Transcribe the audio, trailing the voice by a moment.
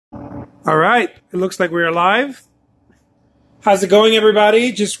All right, it looks like we're live. How's it going,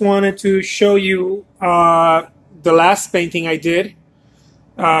 everybody? Just wanted to show you the last painting I did.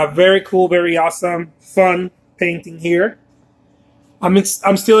 Very cool, very awesome, fun painting here. I'm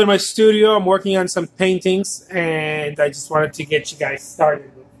still in my studio. I'm working on some paintings, and I just wanted to get you guys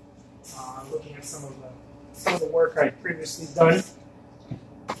started with looking at some of the work I'd previously done.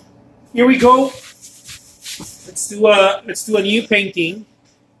 Here we go. Let's do a new painting.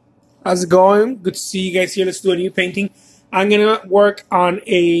 How's it going? Good to see you guys here. Let's do a new painting. I'm gonna work on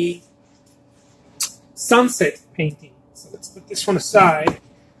a sunset painting. So let's put this one aside.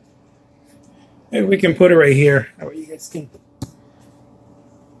 Maybe we can put it right here. That way you guys can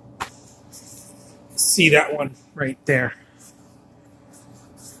see that one right there.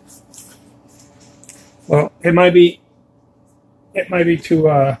 Well, it might be too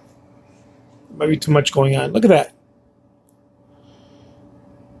much going on. Look at that.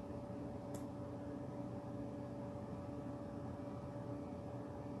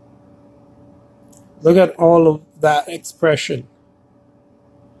 Look at all of that expression.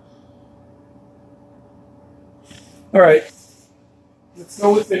 All right, let's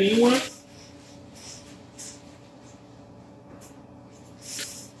go with the new one.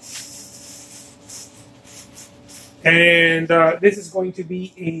 And this is going to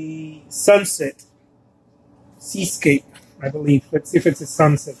be a sunset seascape, I believe. Let's see if it's a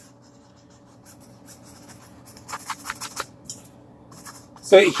sunset.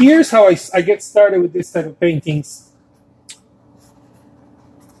 So here's how I get started with this type of paintings.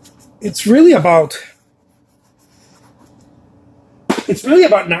 It's really about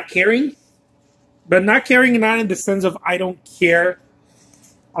not caring, but not caring not in the sense of I don't care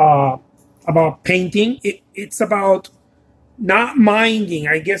about painting. It's about not minding.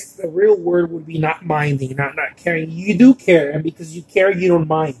 I guess the real word would be not minding, not caring. You do care, and because you care, you don't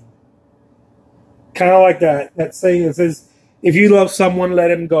mind. Kind of like that saying that says, if you love someone,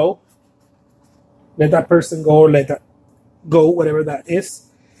 let him go. Let that person go, or let that go, whatever that is.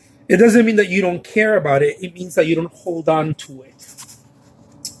 It doesn't mean that you don't care about it. It means that you don't hold on to it.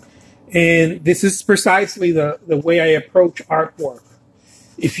 And this is precisely the way I approach artwork.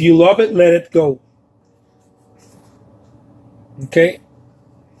 If you love it, let it go. Okay?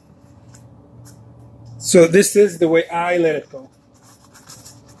 So this is the way I let it go.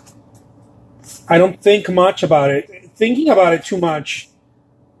 I don't think much about it. Thinking about it too much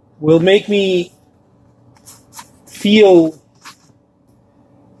will make me feel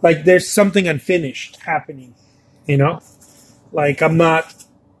like there's something unfinished happening, you know? Like I'm not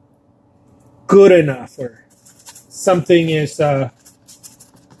good enough, or something is like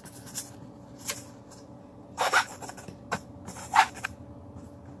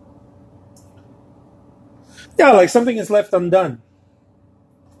something is left undone.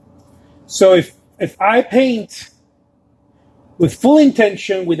 So if I paint with full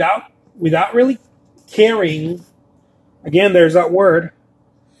intention, without really caring, again, there's that word,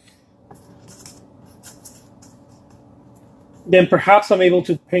 then perhaps I'm able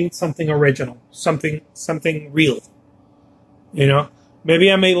to paint something original, something real. You know,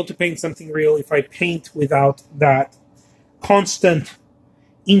 maybe I'm able to paint something real if I paint without that constant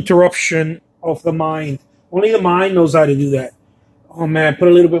interruption of the mind. Only the mind knows how to do that. Oh man, put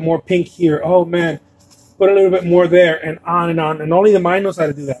a little bit more pink here. Oh man, put a little bit more there, and on and on. And only the mind knows how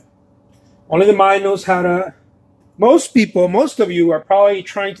to do that. Only the mind knows how to. Most people, most of you are probably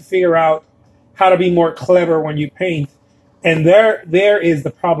trying to figure out how to be more clever when you paint. And there is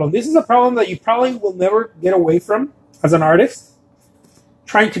the problem. This is a problem that you probably will never get away from as an artist.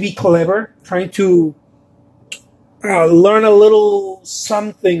 Trying to be clever, trying to learn a little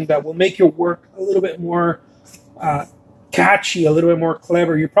something that will make your work a little bit more catchy, a little bit more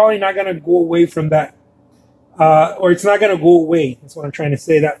clever. You're probably not going to go away from that. Or it's not going to go away. That's what I'm trying to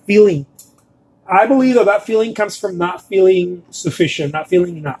say. That feeling. I believe that feeling comes from not feeling sufficient, not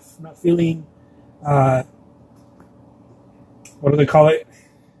feeling enough, not feeling, what do they call it?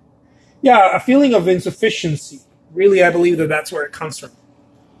 Yeah, a feeling of insufficiency. Really, I believe that's where it comes from.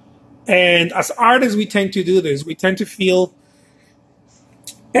 And as artists, we tend to do this. We tend to feel,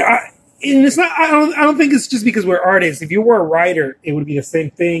 and it's not. I don't think it's just because we're artists. If you were a writer, it would be the same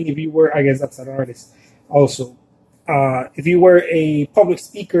thing. If you were, I guess that's an artist. Also, if you were a public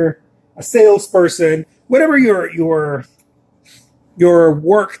speaker, a salesperson, whatever your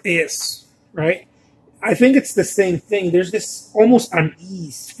work is, right? I think it's the same thing. There's this almost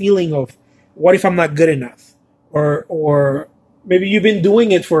unease feeling of, what if I'm not good enough? Or maybe you've been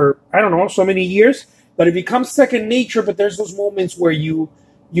doing it for, I don't know, so many years, but it becomes second nature, but there's those moments where you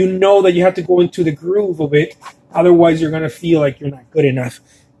know that you have to go into the groove of it. Otherwise, you're going to feel like you're not good enough.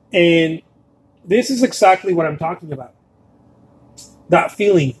 And this is exactly what I'm talking about. That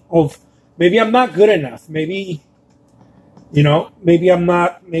feeling of maybe I'm not good enough. Maybe, maybe I'm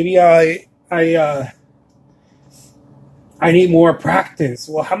not, maybe I need more practice.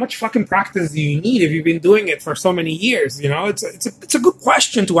 Well, how much fucking practice do you need if you've been doing it for so many years? It's a good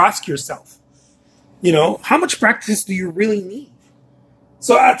question to ask yourself. How much practice do you really need?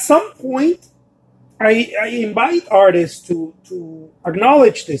 So at some point, I invite artists to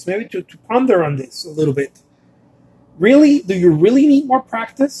acknowledge this, maybe to ponder on this a little bit. Really, do you really need more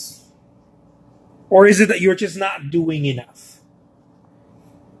practice? Or is it that you're just not doing enough?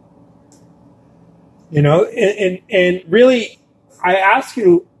 And really, I ask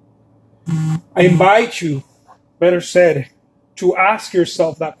you, I invite you, better said, to ask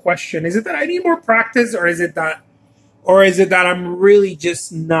yourself that question. Is it that I need more practice, or is it that I'm really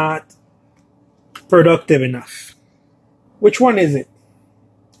just not productive enough? Which one is it?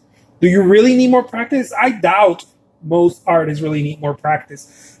 Do you really need more practice? I doubt most artists really need more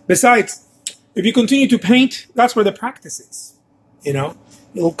practice. Besides, if you continue to paint, that's where the practice is.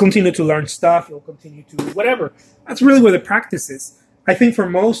 You'll continue to learn stuff. You'll continue to whatever. That's really where the practice is. I think for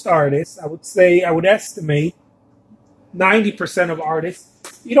most artists, I would estimate 90% of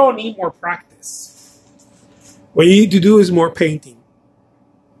artists, you don't need more practice. What you need to do is more painting.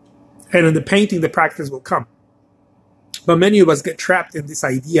 And in the painting, the practice will come. But many of us get trapped in this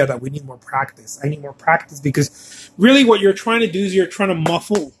idea that we need more practice. I need more practice because really what you're trying to do is you're trying to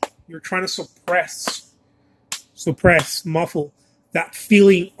muffle. You're trying to muffle that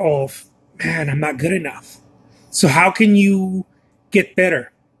feeling of, man, I'm not good enough. So how can you get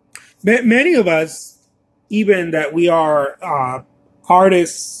better? Many of us, even that we are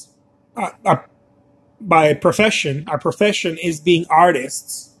artists by profession, our profession is being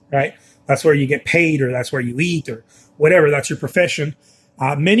artists, right? That's where you get paid, or that's where you eat, or whatever. That's your profession.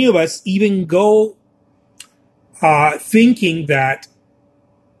 Many of us even go thinking that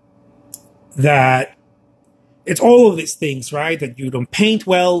it's all of these things, right? That you don't paint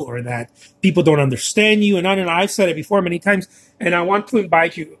well, or that people don't understand you. And I've said it before many times, and I want to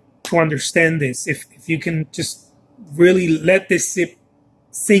invite you to understand this. If you can just really let this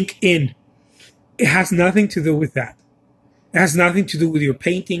sink in, it has nothing to do with that. It has nothing to do with your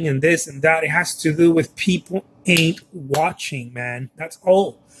painting and this and that. It has to do with people ain't watching, man. That's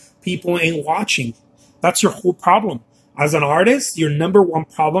all. People ain't watching. That's your whole problem. As an artist, your number one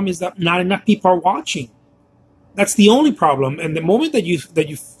problem is that not enough people are watching. That's the only problem. And the moment that you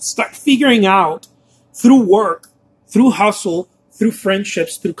start figuring out through work, through hustle, through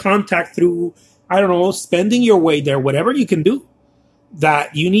friendships, through contact, through, I don't know, spending your way there, whatever you can do,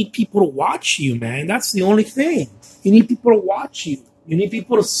 that you need people to watch you, man. That's the only thing. You need people to watch you. You need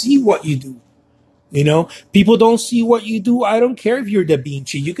people to see what you do. People don't see what you do. I don't care if you're Da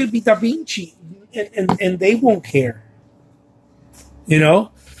Vinci. You could be Da Vinci and they won't care. You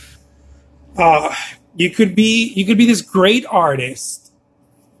could be this great artist,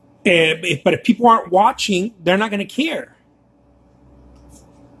 but if people aren't watching, they're not going to care.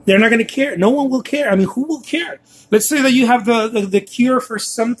 They're not going to care. No one will care. I mean, who will care? Let's say that you have the cure for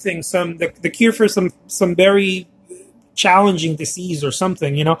something, the cure for some very challenging disease or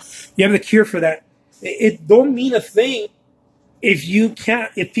something. You have the cure for that. It don't mean a thing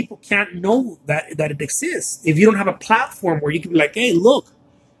if people can't know that it exists. If you don't have a platform where you can be like, hey, look,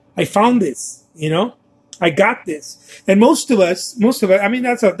 I found this. I got this. And most of us. I mean,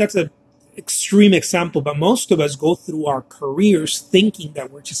 that's a extreme example, but most of us go through our careers thinking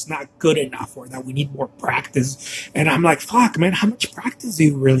that we're just not good enough, or that we need more practice. And I'm like, fuck, man, how much practice do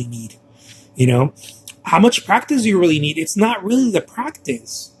you really need? How much practice do you really need? It's not really the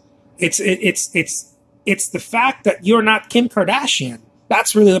practice. It's the fact that you're not Kim Kardashian.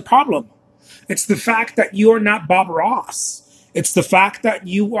 That's really the problem. It's the fact that you're not Bob Ross. It's the fact that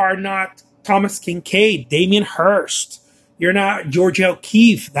you are not Thomas Kincaid, Damien Hirst. You're not Georgia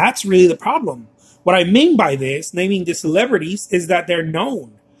O'Keeffe. That's really the problem. What I mean by this, naming the celebrities, is that they're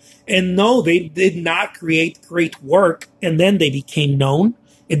known. And no, they did not create great work and then they became known.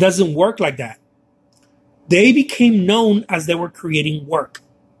 It doesn't work like that. They became known as they were creating work.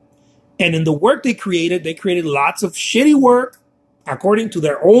 And in the work they created lots of shitty work according to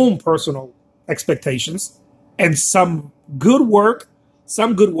their own personal expectations, and some good work,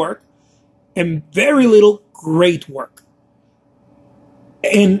 and very little great work.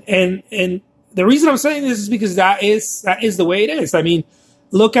 And the reason I'm saying this is because that is the way it is. I mean,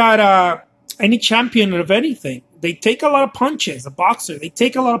 look at any champion of anything. They take a lot of punches. A boxer, they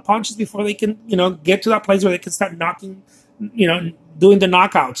take a lot of punches before they can, get to that place where they can start knocking, doing the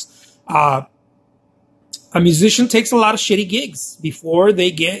knockouts. A musician takes a lot of shitty gigs before they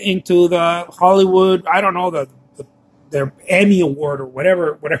get into the Hollywood, I don't know, their Emmy award or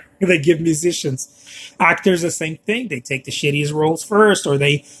whatever they give musicians. Actors, the same thing. They take the shittiest roles first, or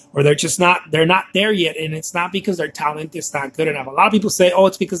they're just they're not there yet. And it's not because their talent is not good enough. A lot of people say, oh,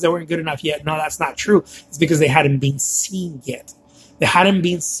 it's because they weren't good enough yet. No, that's not true. It's because they hadn't been seen yet. They hadn't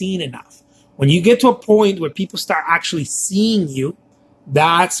been seen enough. When you get to a point where people start actually seeing you,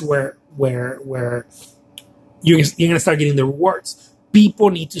 that's where you're going to start getting the rewards. People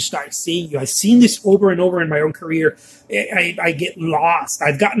need to start seeing you. I've seen this over and over in my own career. I get lost.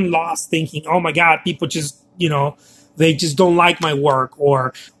 I've gotten lost thinking, oh my God, people just, they just don't like my work,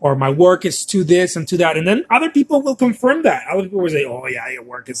 or my work is to this and to that. And then other people will confirm that. Other people will say, oh yeah, your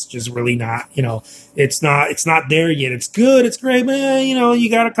work is just really not, it's not there yet. It's good. It's great. But, you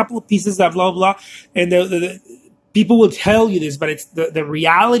got a couple of pieces that blah, blah. And the people will tell you this, but it's the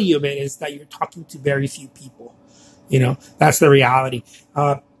reality of it is that you're talking to very few people. That's the reality.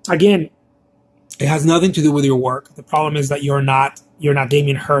 Again, it has nothing to do with your work. The problem is that you're not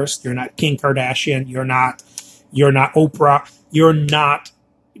Damien Hirst. You're not Kim Kardashian. You're not Oprah. You're not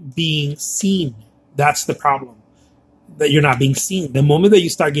being seen. That's the problem. That you're not being seen. The moment that you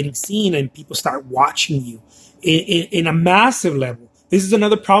start getting seen and people start watching you in a massive level, this is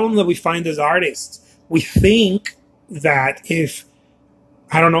another problem that we find as artists. We think that if,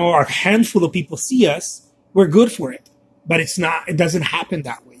 I don't know, a handful of people see us, we're good for it. But it's not, it doesn't happen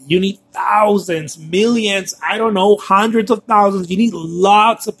that way. You need thousands, millions, I don't know, hundreds of thousands. You need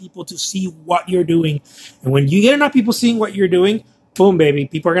lots of people to see what you're doing. And when you get enough people seeing what you're doing, boom, baby,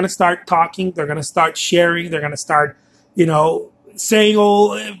 people are going to start talking. They're going to start sharing. They're going to start, saying,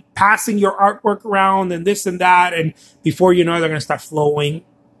 oh, passing your artwork around and this and that. And before you know it, they're going to start flowing.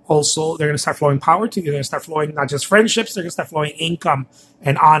 Also, they're going to start flowing power to you. They're going to start flowing not just friendships, they're going to start flowing income,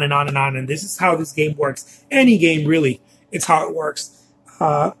 and on and on and on. And this is how this game works. Any game, really, it's how it works.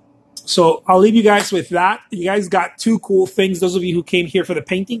 So I'll leave you guys with that. You guys got two cool things. Those of you who came here for the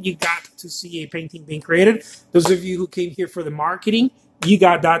painting, you got to see a painting being created. Those of you who came here for the marketing, you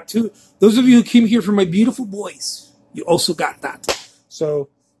got that too. Those of you who came here for my beautiful boys, you also got that. So,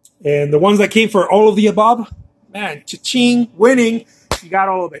 and the ones that came for all of the above, man, cha-ching, winning. You got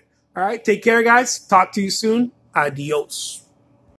all of it. All right. Take care, guys. Talk to you soon. Adios.